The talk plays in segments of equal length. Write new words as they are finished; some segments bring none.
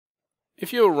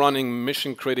If you're running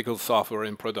mission-critical software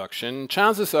in production,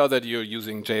 chances are that you're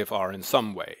using JFR in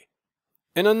some way.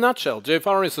 In a nutshell,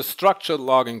 JFR is a structured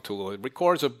logging tool. It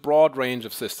records a broad range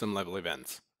of system-level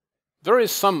events. There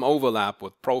is some overlap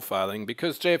with profiling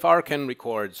because JFR can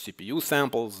record CPU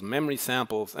samples, memory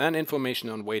samples, and information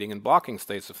on waiting and blocking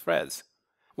states of threads.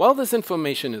 While this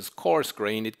information is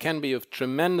coarse-grained, it can be of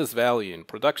tremendous value in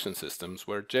production systems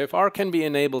where JFR can be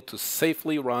enabled to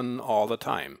safely run all the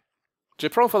time.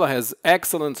 JProfiler has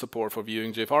excellent support for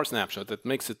viewing JFR snapshots that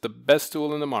makes it the best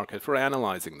tool in the market for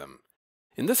analyzing them.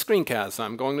 In this screencast,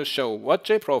 I'm going to show what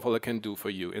JProfiler can do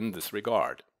for you in this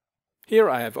regard. Here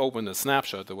I have opened a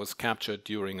snapshot that was captured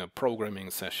during a programming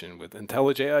session with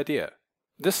IntelliJ IDEA.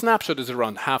 This snapshot is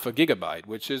around 0.5 GB,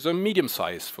 which is a medium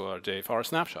size for a JFR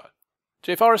snapshot.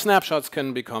 JFR snapshots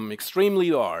can become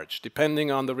extremely large depending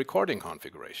on the recording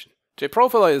configuration.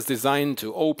 JProfiler is designed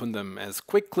to open them as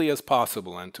quickly as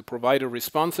possible and to provide a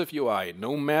responsive UI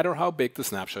no matter how big the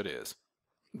snapshot is.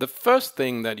 The first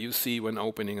thing that you see when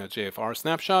opening a JFR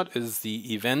snapshot is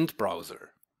the event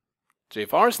browser.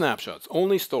 JFR snapshots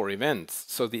only store events,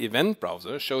 so the event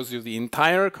browser shows you the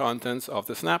entire contents of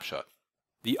the snapshot.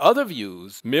 The other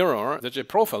views mirror the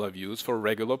JProfiler views for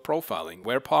regular profiling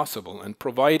where possible and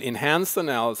provide enhanced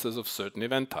analysis of certain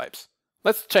event types.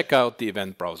 Let's check out the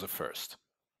event browser first.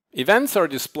 Events are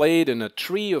displayed in a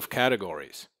tree of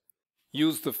categories.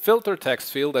 Use the filter text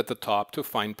field at the top to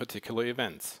find particular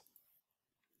events.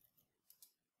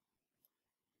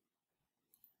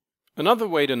 Another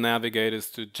way to navigate is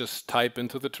to just type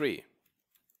into the tree.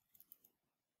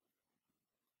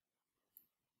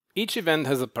 Each event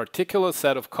has a particular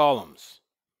set of columns.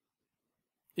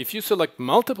 If you select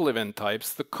multiple event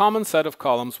types, the common set of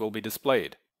columns will be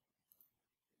displayed.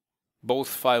 Both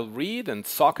file read and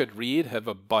socket read have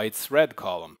a bytes read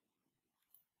column.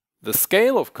 The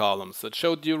scale of columns that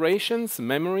show durations,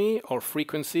 memory, or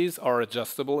frequencies are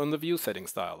adjustable in the View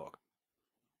Settings dialog.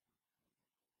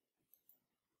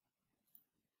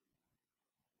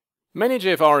 Many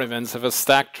JFR events have a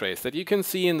stack trace that you can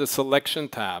see in the Selection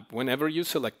tab whenever you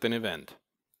select an event.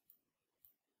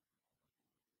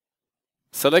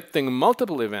 Selecting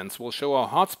multiple events will show a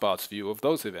hotspots view of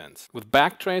those events, with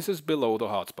backtraces below the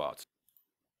hotspots.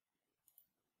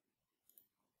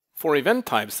 For event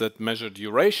types that measure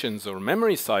durations or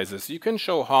memory sizes, you can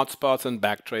show hotspots and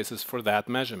backtraces for that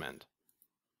measurement.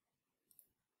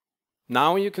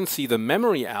 Now you can see the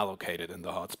memory allocated in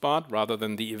the hotspot rather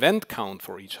than the event count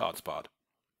for each hotspot.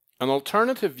 An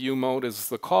alternative view mode is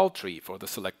the call tree for the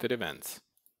selected events.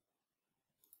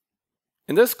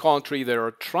 In this call tree there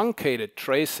are truncated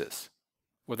traces,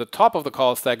 where the top of the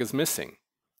call stack is missing.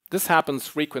 This happens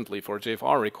frequently for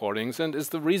JFR recordings and is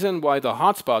the reason why the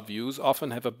hotspot views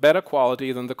often have a better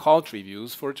quality than the call tree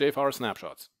views for JFR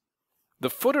snapshots. The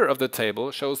footer of the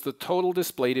table shows the total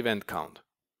displayed event count.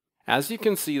 As you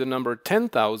can see, the number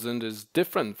 10,000 is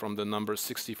different from the number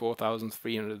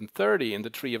 64,330 in the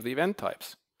tree of the event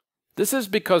types. This is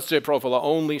because JProfiler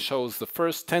only shows the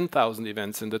first 10,000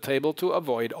 events in the table to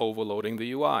avoid overloading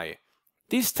the UI.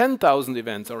 These 10,000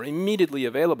 events are immediately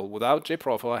available without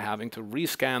JProfiler having to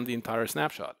rescan the entire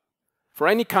snapshot. For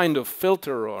any kind of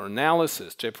filter or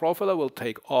analysis, JProfiler will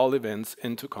take all events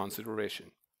into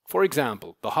consideration. For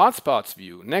example, the Hotspots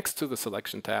view next to the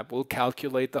Selection tab will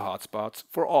calculate the hotspots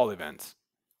for all events.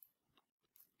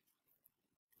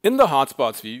 In the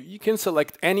Hotspots view, you can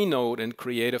select any node and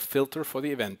create a filter for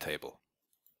the event table.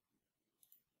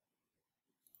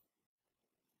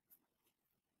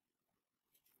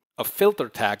 A filter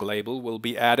tag label will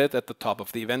be added at the top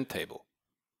of the event table.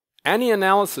 Any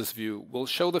analysis view will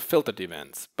show the filtered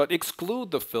events, but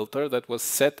exclude the filter that was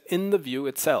set in the view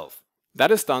itself. That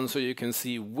is done so you can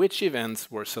see which events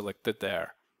were selected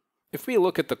there. If we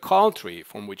look at the call tree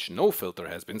from which no filter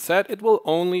has been set, it will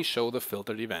only show the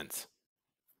filtered events.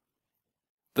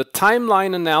 The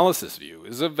timeline analysis view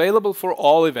is available for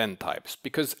all event types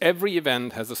because every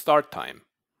event has a start time.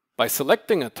 By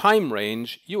selecting a time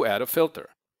range, you add a filter.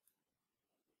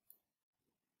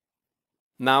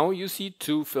 Now you see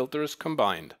two filters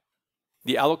combined.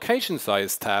 The Allocation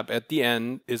Size tab at the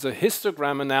end is a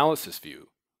histogram analysis view.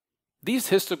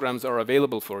 These histograms are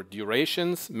available for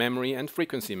durations, memory, and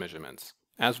frequency measurements.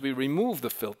 As we remove the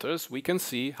filters, we can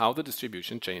see how the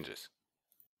distribution changes.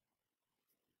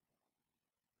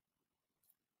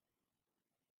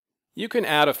 You can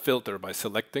add a filter by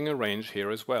selecting a range here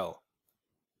as well.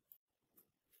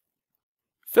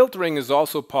 Filtering is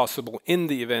also possible in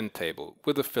the event table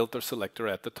with a filter selector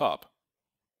at the top.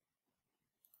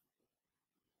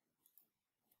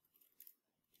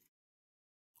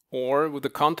 Or with the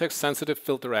context-sensitive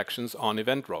filter actions on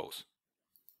event rows.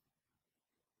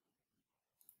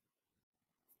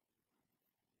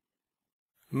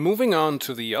 Moving on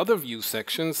to the other view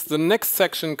sections, the next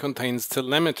section contains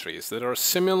telemetries that are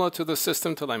similar to the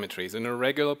system telemetries in a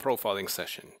regular profiling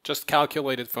session, just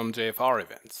calculated from JFR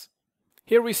events.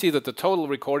 Here we see that the total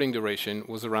recording duration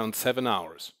was around 7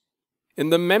 hours. In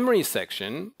the memory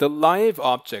section, the live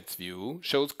objects view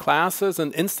shows classes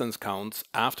and instance counts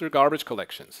after garbage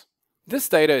collections. This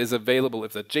data is available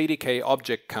if the JDK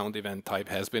object count event type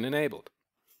has been enabled.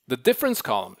 The difference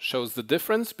column shows the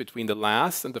difference between the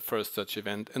last and the first such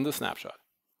event in the snapshot.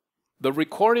 The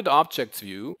recorded objects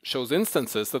view shows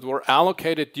instances that were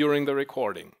allocated during the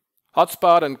recording.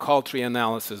 Hotspot and call tree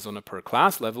analysis on a per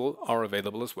class level are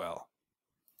available as well.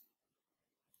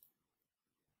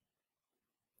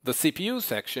 The CPU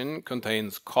section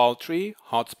contains call tree,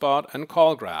 hotspot, and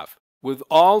call graph, with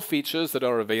all features that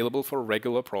are available for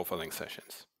regular profiling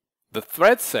sessions. The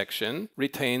threads section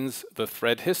retains the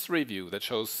thread history view that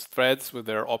shows threads with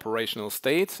their operational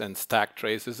states and stack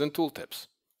traces and tooltips.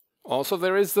 Also,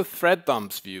 there is the thread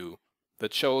dumps view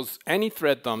that shows any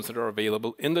thread dumps that are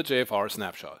available in the JFR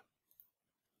snapshot.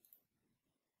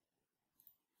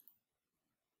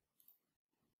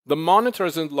 The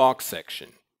monitors and logs section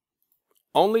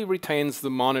only retains the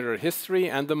monitor history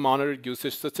and the monitor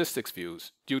usage statistics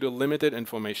views due to limited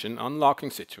information on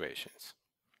locking situations.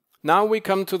 Now we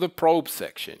come to the probe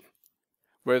section,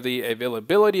 where the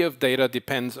availability of data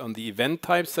depends on the event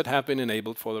types that have been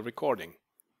enabled for the recording.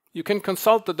 You can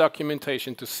consult the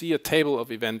documentation to see a table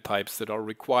of event types that are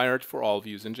required for all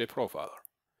views in JProfiler.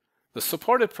 The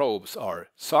supported probes are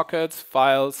sockets,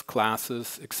 files,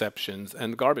 classes, exceptions,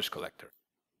 and garbage collector.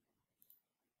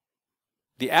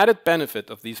 The added benefit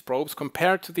of these probes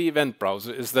compared to the event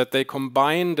browser is that they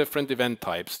combine different event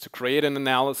types to create an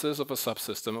analysis of a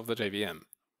subsystem of the JVM.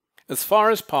 As far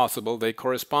as possible, they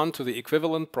correspond to the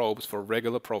equivalent probes for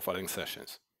regular profiling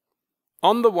sessions.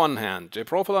 On the one hand,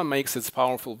 JProfiler makes its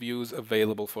powerful views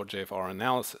available for JFR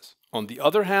analysis. On the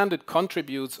other hand, it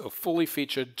contributes a fully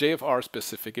featured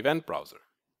JFR-specific event browser.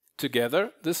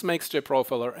 Together, this makes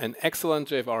JProfiler an excellent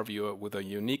JFR viewer with a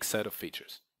unique set of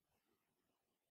features.